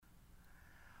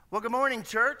Well, good morning,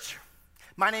 church.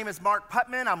 My name is Mark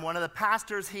Putman. I'm one of the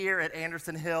pastors here at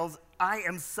Anderson Hills. I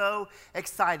am so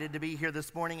excited to be here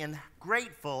this morning and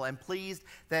grateful and pleased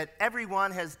that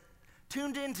everyone has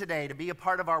tuned in today to be a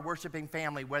part of our worshiping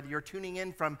family. Whether you're tuning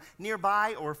in from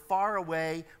nearby or far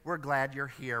away, we're glad you're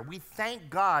here. We thank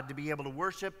God to be able to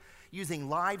worship using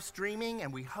live streaming,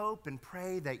 and we hope and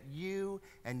pray that you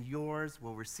and yours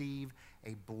will receive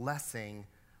a blessing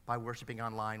by worshiping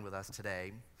online with us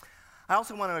today. I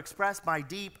also want to express my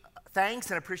deep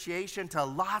thanks and appreciation to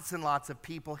lots and lots of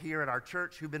people here at our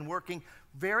church who've been working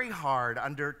very hard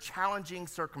under challenging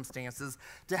circumstances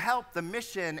to help the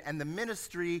mission and the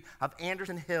ministry of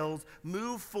Anderson Hills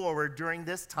move forward during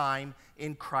this time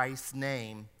in Christ's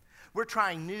name. We're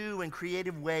trying new and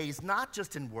creative ways, not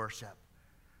just in worship,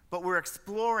 but we're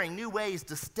exploring new ways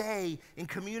to stay in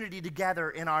community together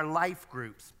in our life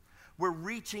groups. We're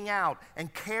reaching out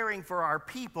and caring for our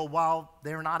people while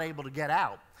they're not able to get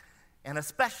out. And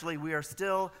especially, we are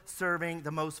still serving the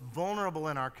most vulnerable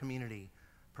in our community,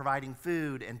 providing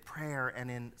food and prayer and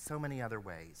in so many other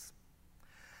ways.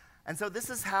 And so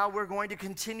this is how we're going to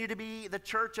continue to be the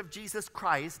Church of Jesus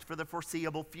Christ for the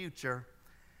foreseeable future.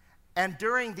 And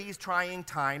during these trying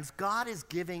times, God is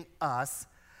giving us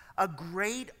a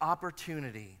great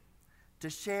opportunity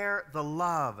to share the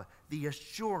love, the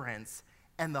assurance,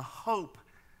 and the hope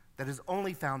that is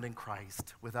only found in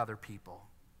Christ with other people.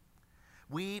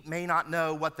 We may not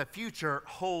know what the future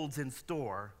holds in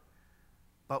store,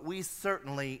 but we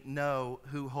certainly know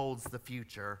who holds the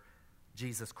future,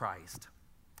 Jesus Christ.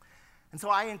 And so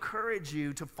I encourage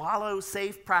you to follow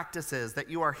safe practices that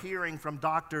you are hearing from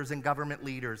doctors and government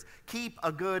leaders. Keep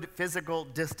a good physical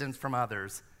distance from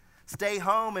others. Stay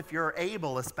home if you're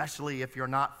able, especially if you're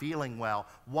not feeling well.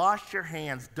 Wash your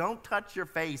hands. Don't touch your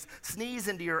face. Sneeze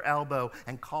into your elbow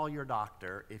and call your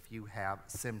doctor if you have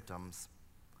symptoms.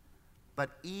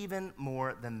 But even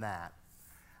more than that,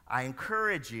 I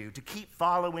encourage you to keep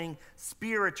following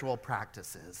spiritual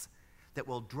practices that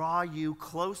will draw you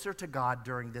closer to God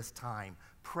during this time.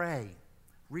 Pray,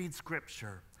 read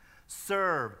scripture,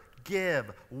 serve,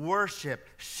 give, worship,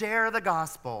 share the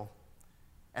gospel,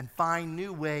 and find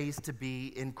new ways to be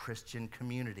in Christian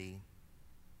community.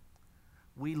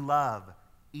 We love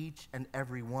each and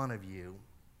every one of you,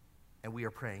 and we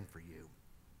are praying for you.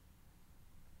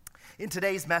 In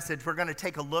today's message, we're going to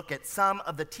take a look at some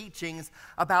of the teachings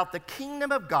about the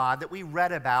kingdom of God that we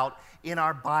read about in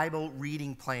our Bible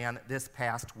reading plan this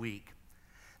past week.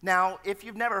 Now, if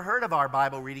you've never heard of our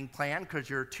Bible reading plan because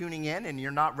you're tuning in and you're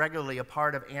not regularly a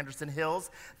part of Anderson Hills,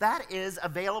 that is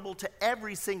available to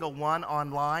every single one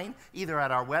online, either at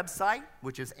our website,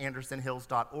 which is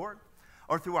andersonhills.org,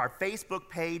 or through our Facebook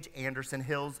page, Anderson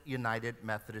Hills United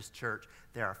Methodist Church.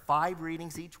 There are 5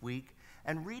 readings each week,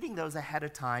 and reading those ahead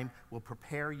of time will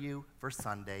prepare you for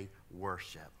Sunday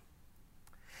worship.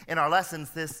 In our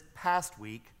lessons this past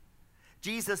week,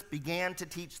 Jesus began to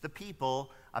teach the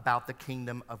people about the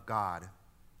kingdom of God.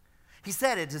 He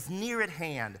said it is near at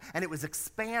hand, and it was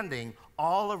expanding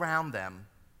all around them.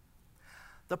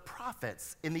 The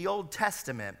prophets in the Old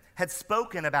Testament had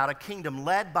spoken about a kingdom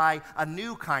led by a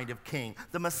new kind of king,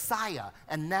 the Messiah,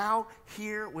 and now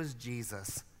here was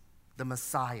Jesus, the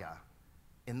Messiah,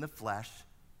 in the flesh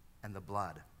and the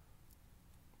blood.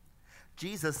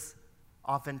 Jesus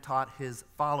often taught his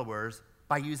followers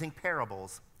by using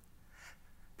parables.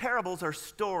 Parables are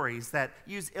stories that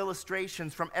use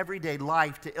illustrations from everyday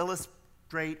life to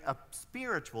illustrate a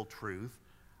spiritual truth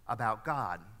about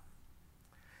God.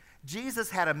 Jesus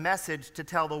had a message to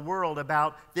tell the world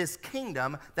about this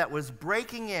kingdom that was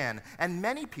breaking in, and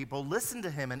many people listened to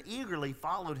him and eagerly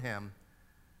followed him.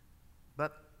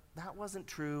 But that wasn't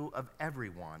true of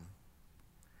everyone.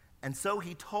 And so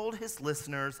he told his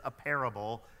listeners a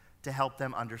parable to help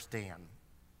them understand.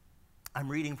 I'm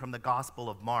reading from the Gospel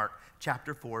of Mark,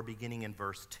 chapter 4, beginning in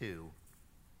verse 2.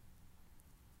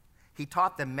 He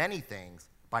taught them many things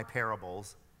by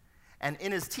parables, and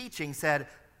in his teaching said,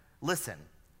 "Listen,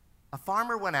 a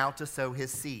farmer went out to sow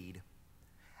his seed.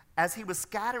 As he was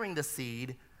scattering the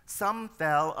seed, some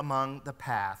fell among the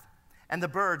path, and the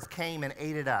birds came and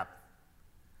ate it up.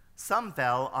 Some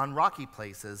fell on rocky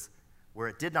places where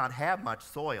it did not have much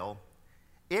soil.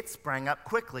 It sprang up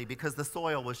quickly because the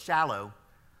soil was shallow.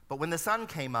 But when the sun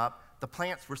came up, the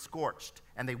plants were scorched,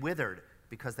 and they withered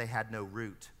because they had no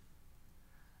root.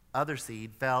 Other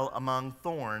seed fell among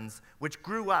thorns, which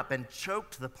grew up and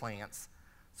choked the plants,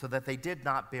 so that they did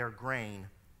not bear grain.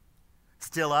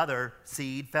 Still other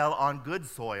seed fell on good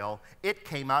soil. It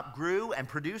came up, grew, and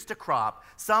produced a crop,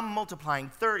 some multiplying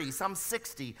 30, some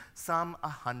 60, some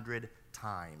 100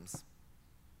 times."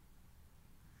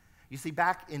 You see,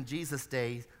 back in Jesus'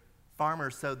 day,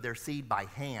 farmers sowed their seed by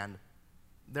hand.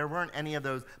 There weren't any of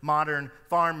those modern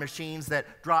farm machines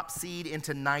that drop seed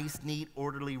into nice, neat,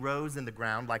 orderly rows in the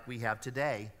ground like we have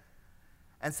today.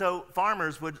 And so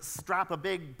farmers would strap a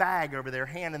big bag over their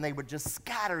hand and they would just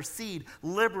scatter seed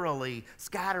liberally,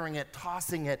 scattering it,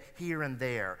 tossing it here and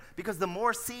there. Because the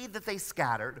more seed that they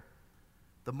scattered,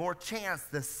 the more chance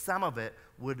that some of it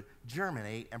would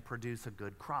germinate and produce a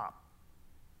good crop.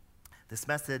 This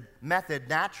method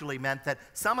naturally meant that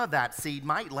some of that seed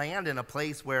might land in a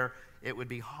place where it would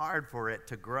be hard for it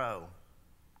to grow.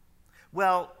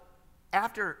 Well,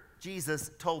 after Jesus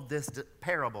told this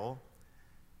parable,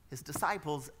 his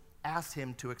disciples asked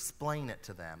him to explain it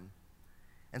to them.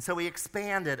 And so he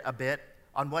expanded a bit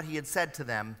on what he had said to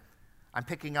them. I'm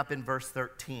picking up in verse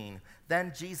 13.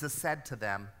 Then Jesus said to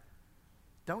them,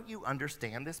 "Don't you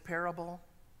understand this parable?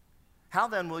 How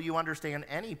then will you understand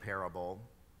any parable?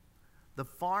 The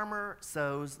farmer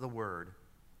sows the word.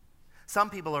 Some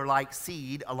people are like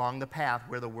seed along the path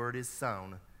where the word is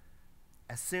sown.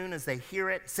 As soon as they hear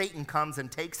it, Satan comes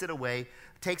and takes away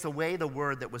the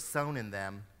word that was sown in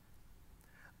them.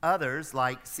 Others,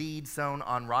 like seed sown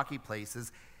on rocky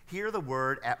places, hear the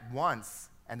word at once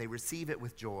and they receive it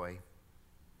with joy.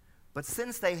 But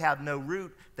since they have no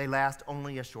root, they last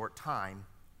only a short time.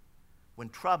 When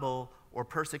trouble or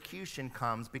persecution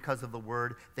comes because of the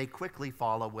word, they quickly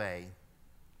fall away.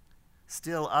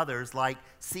 Still others, like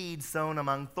seed sown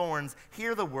among thorns,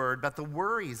 hear the word, but the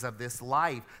worries of this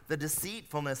life, the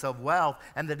deceitfulness of wealth,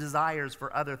 and the desires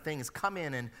for other things come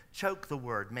in and choke the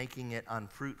word, making it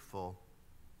unfruitful.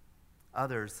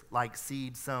 Others, like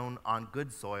seed sown on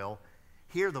good soil,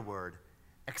 hear the word,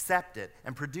 accept it,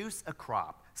 and produce a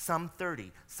crop, some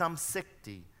 30, some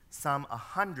 60, some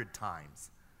 100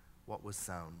 times what was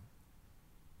sown."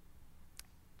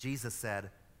 Jesus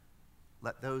said,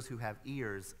 "Let those who have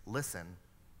ears listen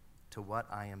to what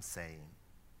I am saying."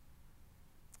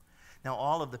 Now,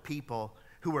 all of the people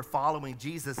who were following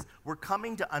Jesus were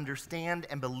coming to understand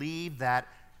and believe that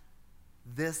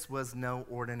this was no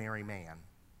ordinary man.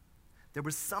 There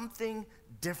was something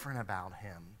different about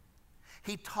him.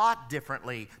 He taught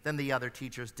differently than the other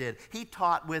teachers did. He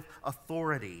taught with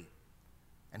authority,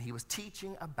 and he was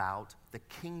teaching about the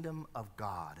kingdom of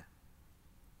God.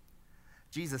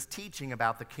 Jesus' teaching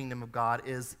about the kingdom of God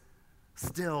is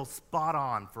still spot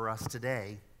on for us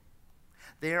today.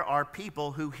 There are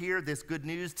people who hear this good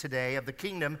news today of the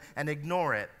kingdom and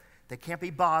ignore it. They can't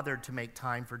be bothered to make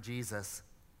time for Jesus.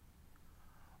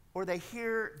 Or they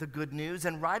hear the good news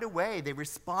and right away they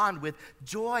respond with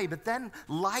joy, but then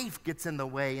life gets in the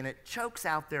way and it chokes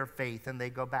out their faith and they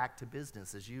go back to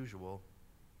business as usual.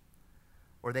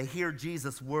 Or they hear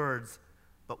Jesus' words,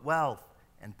 but wealth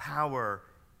and power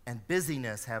and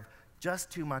busyness have just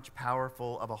too much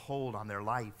powerful of a hold on their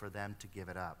life for them to give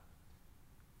it up.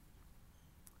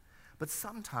 But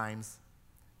sometimes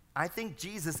I think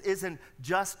Jesus isn't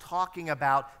just talking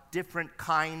about different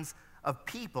kinds of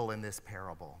people in this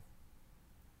parable.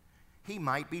 He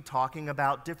might be talking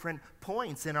about different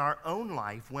points in our own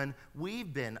life when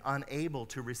we've been unable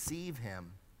to receive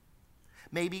him.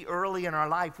 Maybe early in our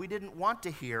life we didn't want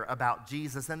to hear about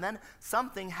Jesus, and then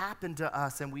something happened to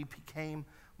us and we became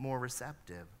more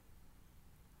receptive.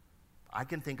 I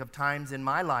can think of times in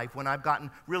my life when I've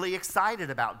gotten really excited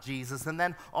about Jesus, and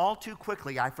then all too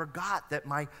quickly I forgot that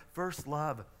my first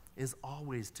love is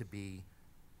always to be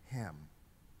him.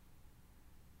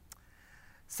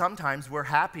 Sometimes we're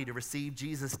happy to receive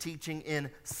Jesus' teaching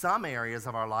in some areas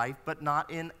of our life, but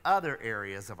not in other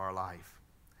areas of our life.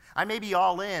 I may be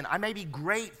all in. I may be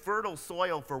great, fertile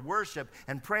soil for worship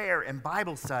and prayer and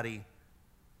Bible study,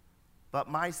 but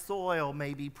my soil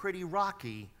may be pretty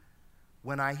rocky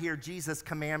when I hear Jesus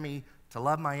command me to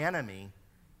love my enemy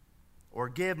or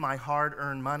give my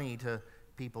hard-earned money to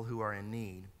people who are in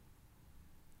need.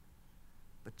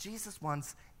 But Jesus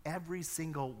wants every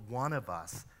single one of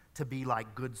us to be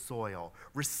like good soil,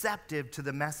 receptive to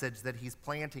the message that he's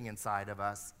planting inside of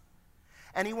us.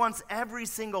 And he wants every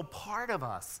single part of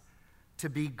us to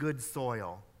be good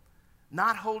soil,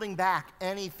 not holding back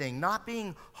anything, not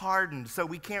being hardened so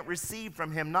we can't receive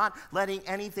from him, not letting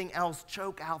anything else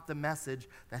choke out the message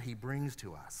that he brings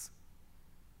to us.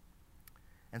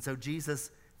 And so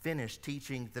Jesus finished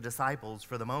teaching the disciples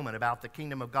for the moment about the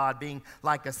kingdom of God being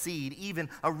like a seed, even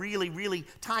a really, really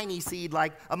tiny seed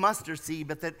like a mustard seed,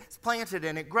 but that's planted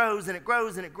and it grows and it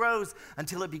grows and it grows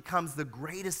until it becomes the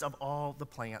greatest of all the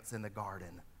plants in the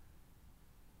garden.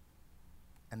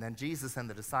 And then Jesus and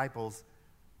the disciples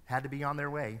had to be on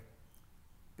their way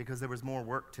because there was more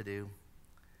work to do.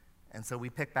 And so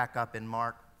we pick back up in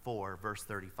Mark 4, verse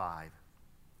 35.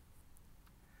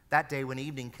 That day when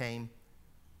evening came,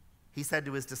 he said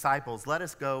to his disciples, "Let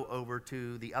us go over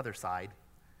to the other side."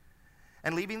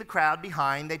 And leaving the crowd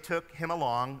behind, they took him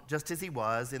along just as he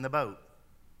was in the boat.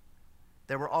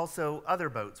 There were also other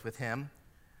boats with him.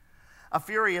 A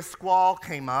furious squall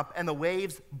came up, and the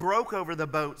waves broke over the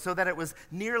boat so that it was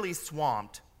nearly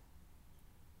swamped.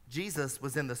 Jesus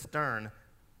was in the stern,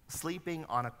 sleeping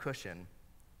on a cushion.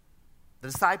 The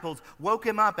disciples woke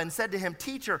him up and said to him,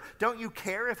 "Teacher, don't you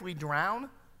care if we drown?"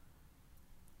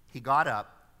 He got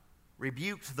up,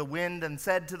 rebuked the wind, and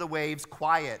said to the waves,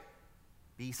 "Quiet,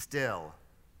 be still."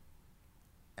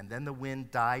 And then the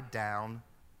wind died down,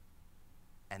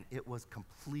 and it was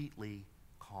completely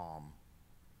calm.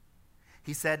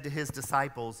 He said to his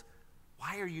disciples,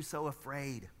 "Why are you so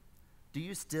afraid? Do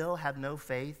you still have no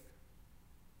faith?"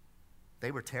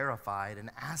 They were terrified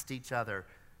and asked each other,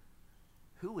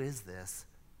 "Who is this?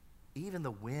 Even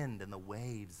the wind and the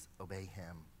waves obey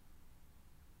him."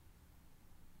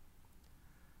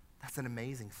 That's an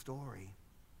amazing story.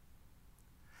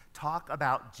 Talk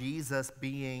about Jesus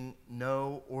being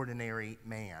no ordinary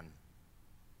man.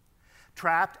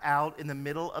 Trapped out in the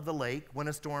middle of the lake when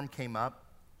a storm came up,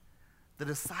 the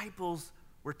disciples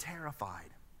were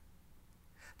terrified.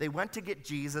 They went to get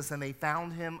Jesus and they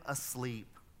found him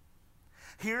asleep.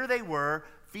 Here they were,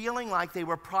 feeling like they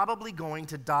were probably going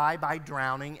to die by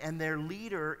drowning, and their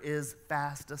leader is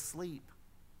fast asleep.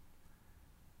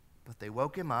 But they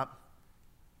woke him up,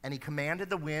 and he commanded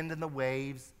the wind and the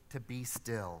waves to be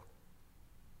still.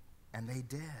 And they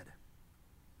did.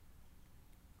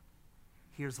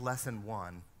 Here's lesson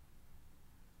 1.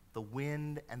 The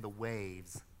wind and the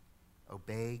waves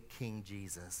obey King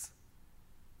Jesus.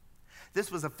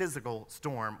 This was a physical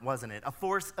storm, wasn't it? A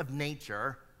force of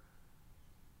nature.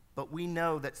 But we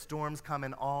know that storms come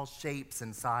in all shapes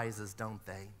and sizes, don't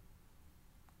they?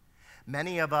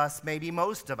 Many of us, maybe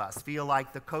most of us, feel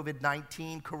like the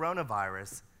COVID-19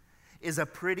 coronavirus is a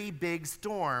pretty big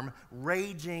storm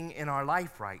raging in our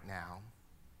life right now.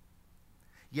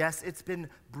 Yes, it's been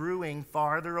brewing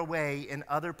farther away in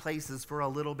other places for a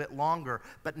little bit longer,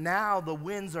 but now the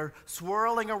winds are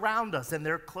swirling around us and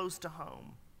they're close to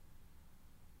home.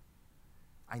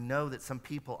 I know that some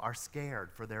people are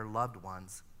scared for their loved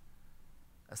ones,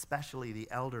 especially the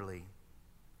elderly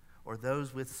or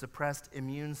those with suppressed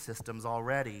immune systems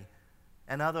already,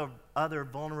 and other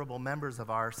vulnerable members of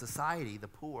our society, the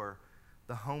poor,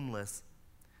 the homeless,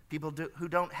 people who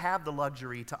don't have the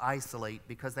luxury to isolate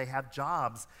because they have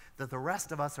jobs that the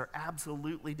rest of us are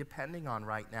absolutely depending on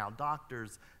right now.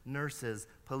 Doctors, nurses,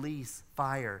 police,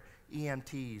 fire,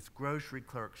 EMTs, grocery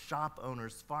clerks, shop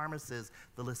owners, pharmacists,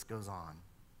 the list goes on.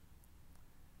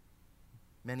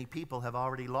 Many people have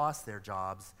already lost their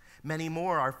jobs. Many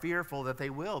more are fearful that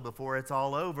they will before it's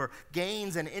all over.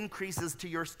 Gains and increases to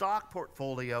your stock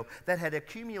portfolio that had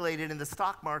accumulated in the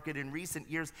stock market in recent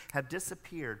years have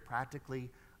disappeared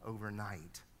practically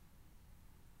overnight.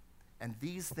 And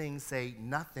these things say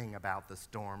nothing about the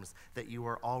storms that you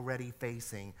were already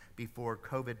facing before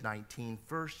COVID-19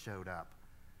 first showed up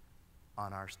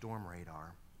on our storm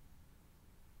radar.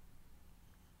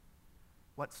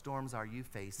 What storms are you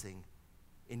facing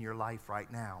in your life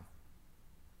right now?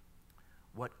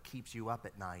 What keeps you up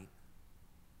at night?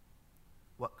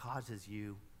 What causes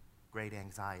you great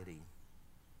anxiety?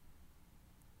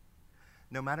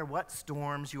 No matter what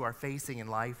storms you are facing in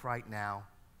life right now,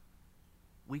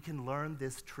 we can learn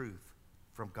this truth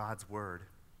from God's word.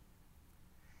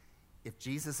 If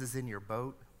Jesus is in your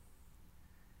boat,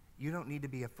 you don't need to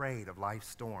be afraid of life's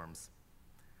storms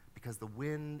because the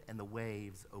wind and the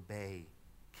waves obey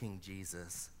King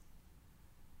Jesus.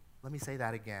 Let me say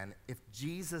that again. If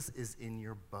Jesus is in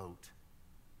your boat,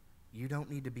 you don't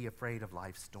need to be afraid of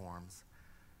life's storms.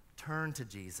 Turn to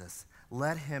Jesus.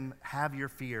 Let him have your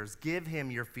fears. Give him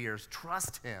your fears.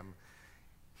 Trust him.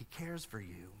 He cares for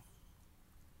you.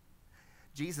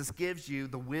 Jesus gives you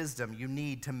the wisdom you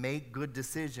need to make good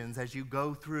decisions as you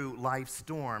go through life's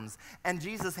storms. And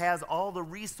Jesus has all the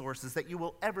resources that you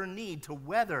will ever need to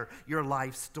weather your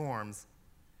life's storms.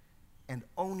 And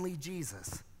only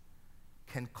Jesus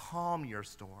can calm your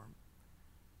storm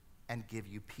and give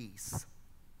you peace.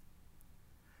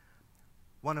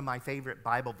 One of my favorite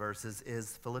Bible verses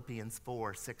is Philippians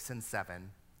 4, 6, and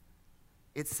 7.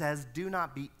 It says, "Do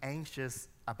not be anxious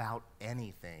about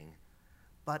anything,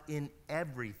 but in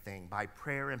everything, by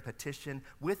prayer and petition,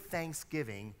 with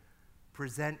thanksgiving,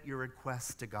 present your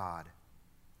requests to God,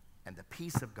 and the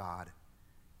peace of God,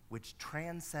 which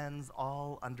transcends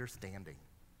all understanding,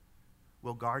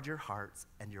 will guard your hearts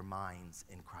and your minds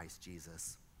in Christ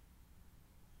Jesus."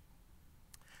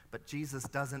 But Jesus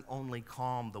doesn't only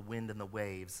calm the wind and the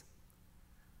waves.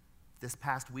 This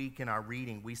past week in our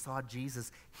reading, we saw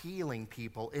Jesus healing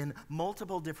people in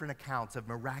multiple different accounts of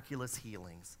miraculous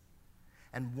healings.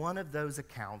 And one of those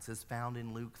accounts is found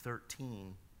in Luke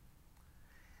 13.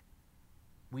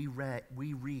 We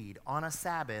read, on a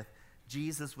Sabbath,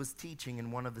 Jesus was teaching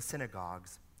in one of the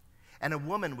synagogues, and a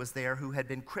woman was there who had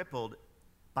been crippled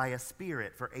by a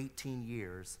spirit for 18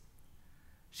 years.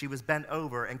 She was bent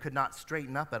over and could not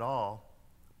straighten up at all.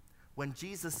 When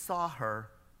Jesus saw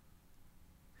her,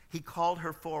 he called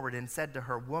her forward and said to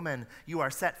her, "Woman, you are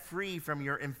set free from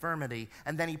your infirmity."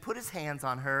 And then he put his hands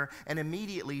on her, and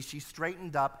immediately she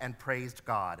straightened up and praised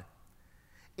God.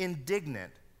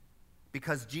 Indignant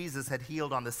because Jesus had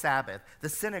healed on the Sabbath, the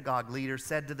synagogue leader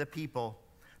said to the people,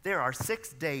 "There are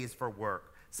 6 days for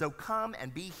work, so come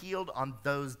and be healed on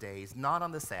those days, not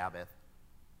on the Sabbath."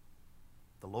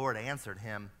 The Lord answered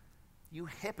him, "You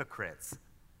hypocrites!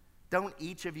 Don't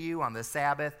each of you on the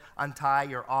Sabbath untie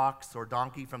your ox or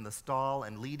donkey from the stall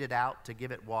and lead it out to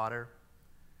give it water?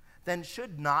 Then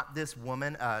should not this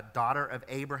woman, a daughter of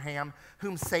Abraham,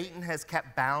 whom Satan has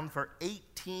kept bound for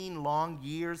 18 long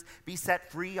years, be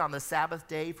set free on the Sabbath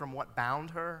day from what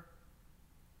bound her?"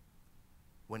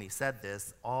 When he said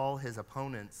this, all his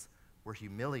opponents were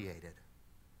humiliated,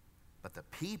 but the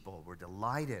people were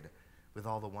delighted with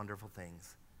all the wonderful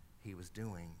things he was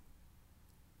doing.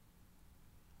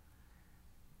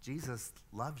 Jesus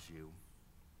loves you.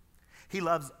 He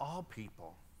loves all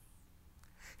people.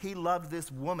 He loved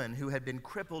this woman who had been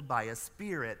crippled by a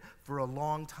spirit for a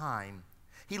long time.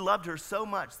 He loved her so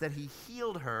much that he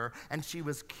healed her and she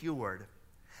was cured.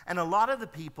 And a lot of the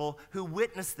people who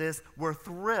witnessed this were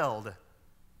thrilled,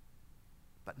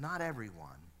 but not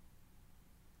everyone.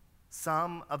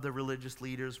 Some of the religious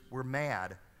leaders were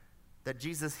mad that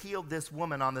Jesus healed this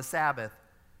woman on the Sabbath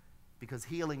because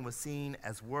healing was seen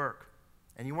as work.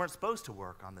 And you weren't supposed to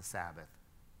work on the Sabbath.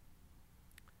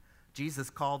 Jesus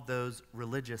called those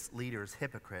religious leaders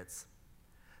hypocrites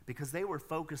because they were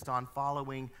focused on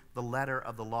following the letter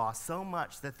of the law so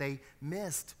much that they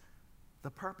missed the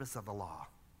purpose of the law.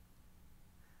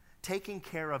 Taking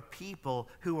care of people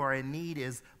who are in need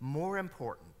is more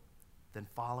important than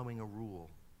following a rule.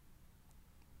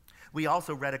 We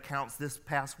also read accounts this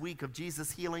past week of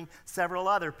Jesus healing several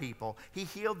other people. He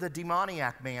healed the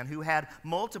demoniac man who had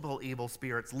multiple evil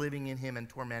spirits living in him and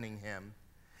tormenting him.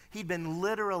 He'd been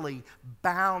literally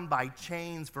bound by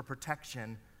chains for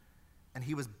protection, and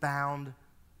he was bound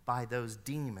by those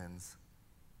demons.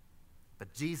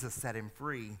 But Jesus set him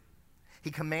free.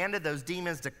 He commanded those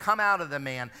demons to come out of the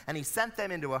man, and he sent them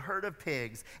into a herd of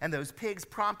pigs, and those pigs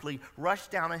promptly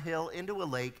rushed down a hill into a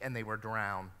lake, and they were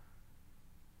drowned.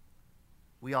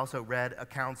 We also read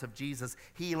accounts of Jesus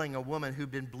healing a woman who'd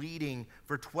been bleeding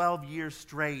for 12 years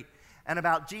straight, and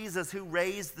about Jesus who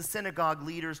raised the synagogue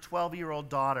leader's 12-year-old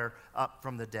daughter up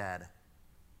from the dead.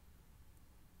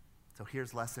 So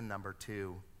here's lesson number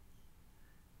 2.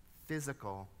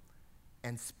 Physical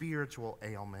and spiritual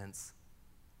ailments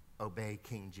obey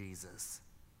King Jesus.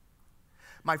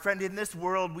 My friend, in this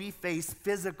world, we face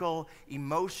physical,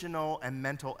 emotional, and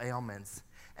mental ailments,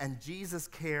 and Jesus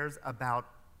cares about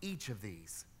each of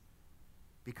these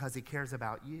because he cares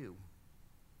about you.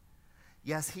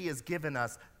 Yes, he has given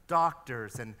us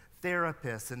doctors and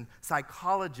therapists and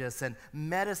psychologists and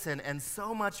medicine and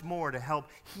so much more to help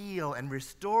heal and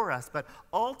restore us, but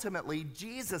ultimately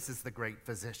Jesus is the great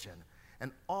physician,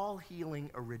 and all healing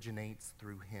originates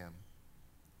through him.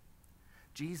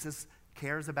 Jesus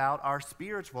cares about our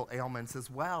spiritual ailments as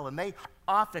well, and they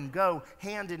often go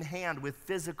hand in hand with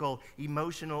physical,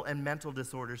 emotional, and mental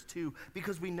disorders too,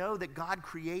 because we know that God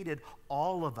created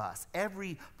all of us,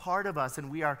 every part of us, and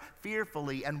we are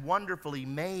fearfully and wonderfully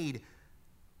made.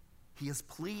 He is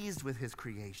pleased with his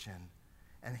creation,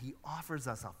 and he offers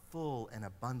us a full and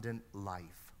abundant life.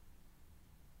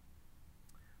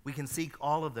 We can seek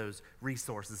all of those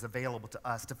resources available to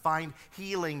us to find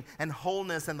healing and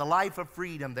wholeness and the life of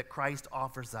freedom that Christ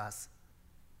offers us.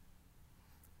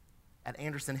 At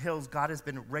Anderson Hills, God has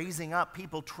been raising up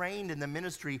people trained in the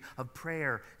ministry of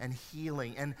prayer and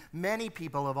healing, and many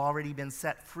people have already been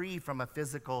set free from a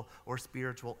physical or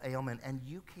spiritual ailment, and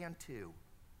you can too.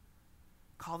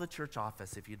 Call the church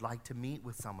office if you'd like to meet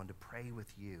with someone to pray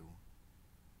with you.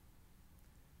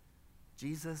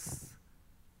 Jesus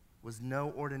was no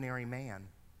ordinary man.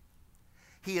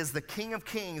 He is the King of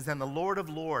Kings and the Lord of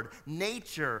Lords.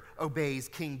 Nature obeys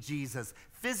King Jesus.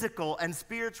 Physical and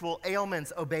spiritual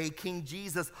ailments obey King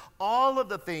Jesus. All of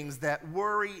the things that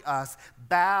worry us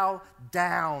bow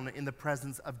down in the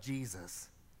presence of Jesus.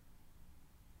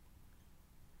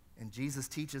 And Jesus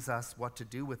teaches us what to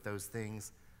do with those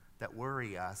things that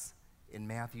worry us in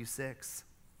Matthew 6.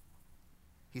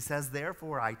 He says,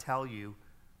 therefore, I tell you,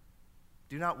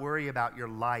 do not worry about your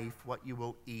life, what you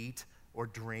will eat or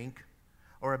drink,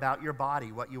 or about your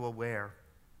body, what you will wear.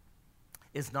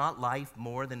 Is not life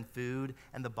more than food,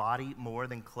 and the body more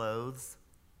than clothes?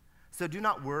 So do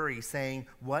not worry, saying,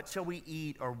 what shall we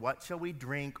eat, or what shall we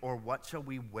drink, or what shall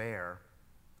we wear?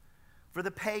 For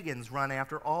the pagans run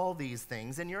after all these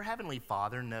things, and your heavenly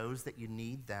Father knows that you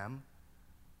need them.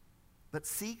 But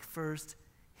seek first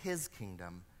his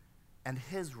kingdom and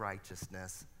his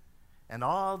righteousness, and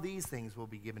all these things will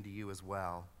be given to you as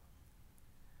well.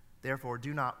 Therefore,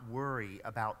 do not worry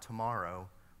about tomorrow,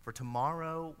 for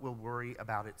tomorrow will worry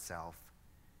about itself.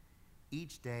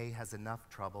 Each day has enough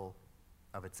trouble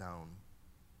of its own.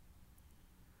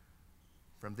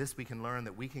 From this we can learn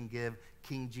that we can give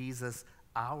King Jesus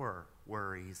our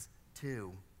worries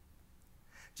too.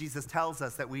 Jesus tells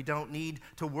us that we don't need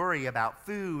to worry about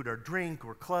food or drink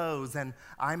or clothes, and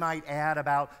I might add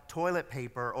about toilet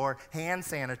paper or hand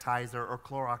sanitizer or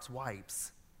Clorox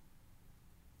wipes.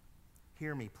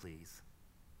 Hear me, please.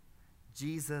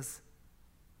 Jesus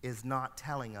is not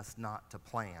telling us not to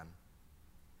plan.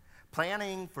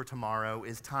 Planning for tomorrow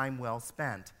is time well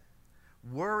spent.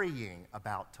 Worrying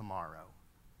about tomorrow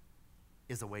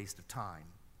is a waste of time.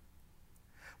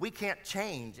 We can't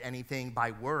change anything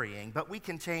by worrying, but we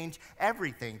can change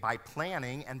everything by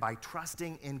planning and by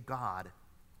trusting in God.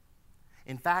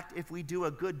 In fact, if we do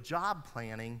a good job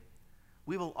planning,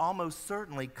 we will almost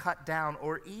certainly cut down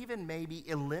or even maybe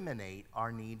eliminate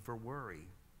our need for worry.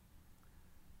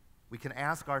 We can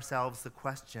ask ourselves the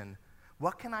question,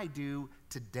 what can I do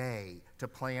today to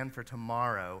plan for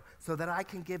tomorrow so that I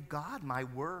can give God my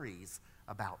worries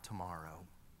about tomorrow?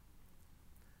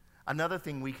 Another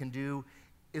thing we can do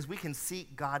is we can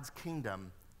seek God's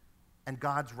kingdom and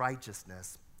God's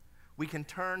righteousness. We can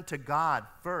turn to God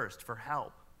first for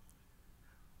help.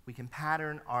 We can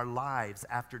pattern our lives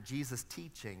after Jesus'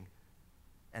 teaching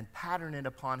and pattern it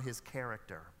upon his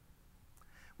character.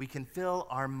 We can fill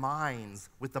our minds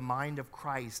with the mind of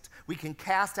Christ. We can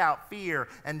cast out fear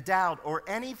and doubt or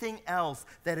anything else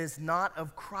that is not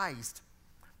of Christ.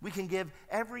 We can give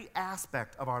every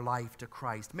aspect of our life to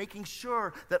Christ, making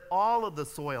sure that all of the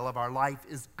soil of our life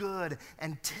is good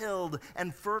and tilled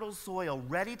and fertile soil,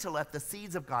 ready to let the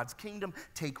seeds of God's kingdom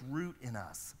take root in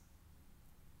us.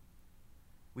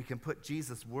 We can put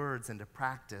Jesus' words into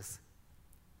practice.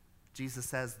 Jesus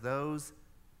says, those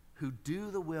who do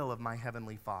the will of my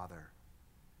heavenly Father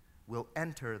will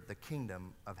enter the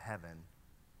kingdom of heaven.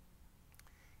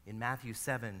 In Matthew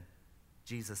 7,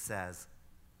 Jesus says,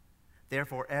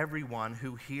 therefore, everyone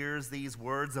who hears these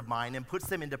words of mine and puts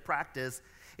them into practice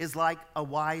is like a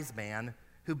wise man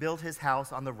who built his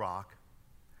house on the rock.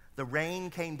 The rain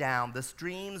came down, the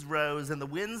streams rose, and the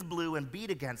winds blew and beat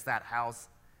against that house,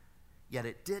 yet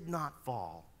it did not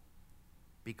fall,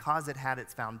 because it had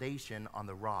its foundation on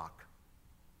the rock.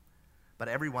 But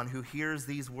everyone who hears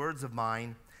these words of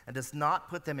mine and does not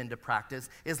put them into practice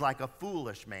is like a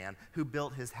foolish man who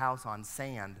built his house on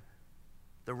sand.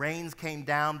 The rains came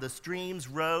down, the streams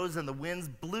rose, and the winds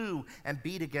blew and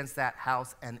beat against that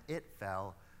house, and it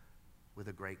fell with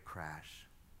a great crash.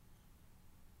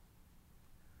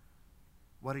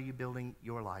 What are you building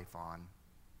your life on?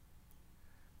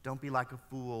 Don't be like a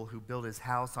fool who built his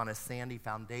house on a sandy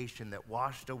foundation that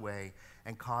washed away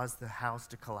and caused the house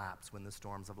to collapse when the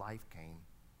storms of life came.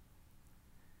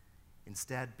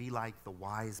 Instead, be like the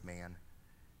wise man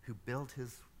who built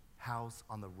his house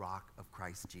on the rock of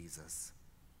Christ Jesus.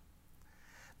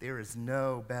 There is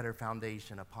no better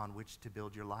foundation upon which to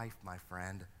build your life, my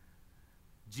friend.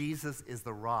 Jesus is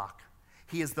the rock.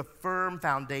 He is the firm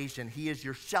foundation. He is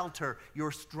your shelter,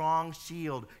 your strong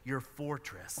shield, your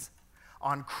fortress.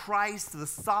 On Christ, the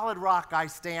solid rock, I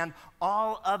stand.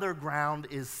 All other ground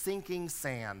is sinking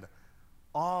sand.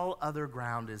 All other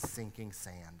ground is sinking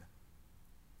sand.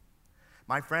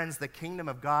 My friends, the kingdom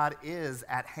of God is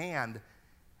at hand,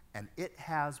 and it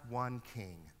has one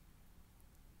king,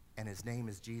 and his name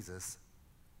is Jesus.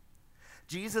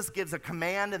 Jesus gives a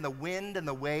command, and the wind and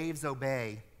the waves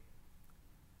obey.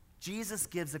 Jesus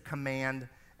gives a command,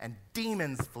 and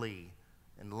demons flee,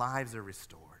 and lives are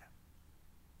restored.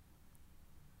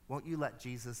 Won't you let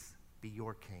Jesus be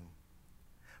your king?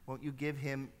 Won't you give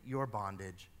him your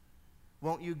bondage?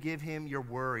 Won't you give him your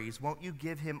worries? Won't you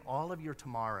give him all of your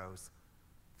tomorrows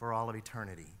for all of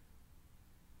eternity?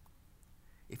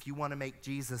 If you want to make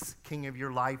Jesus king of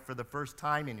your life for the first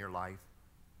time in your life,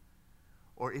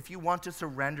 or if you want to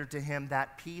surrender to him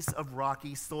that piece of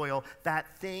rocky soil,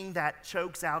 that thing that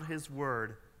chokes out his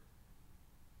word,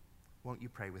 won't you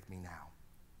pray with me now?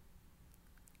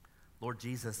 Lord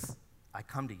Jesus, I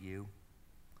come to you,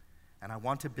 And I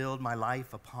want to build my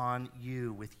life upon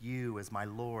you, with you as my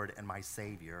Lord and my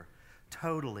Savior,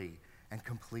 totally and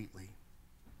completely.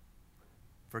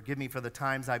 Forgive me for the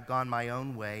times I've gone my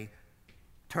own way,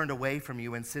 turned away from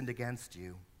you, and sinned against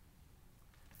you.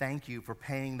 Thank you for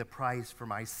paying the price for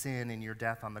my sin in your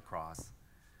death on the cross,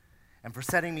 and for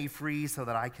setting me free so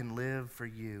that I can live for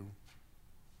you.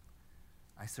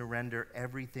 I surrender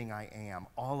everything I am,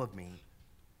 all of me,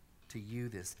 to you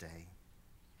this day.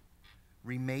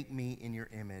 Remake me in your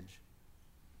image.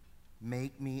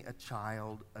 Make me a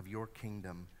child of your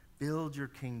kingdom. Build your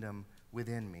kingdom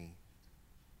within me,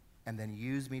 and then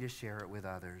use me to share it with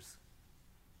others.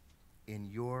 In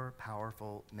your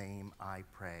powerful name I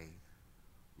pray,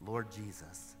 Lord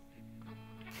Jesus,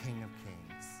 King of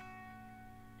Kings.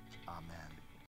 Amen.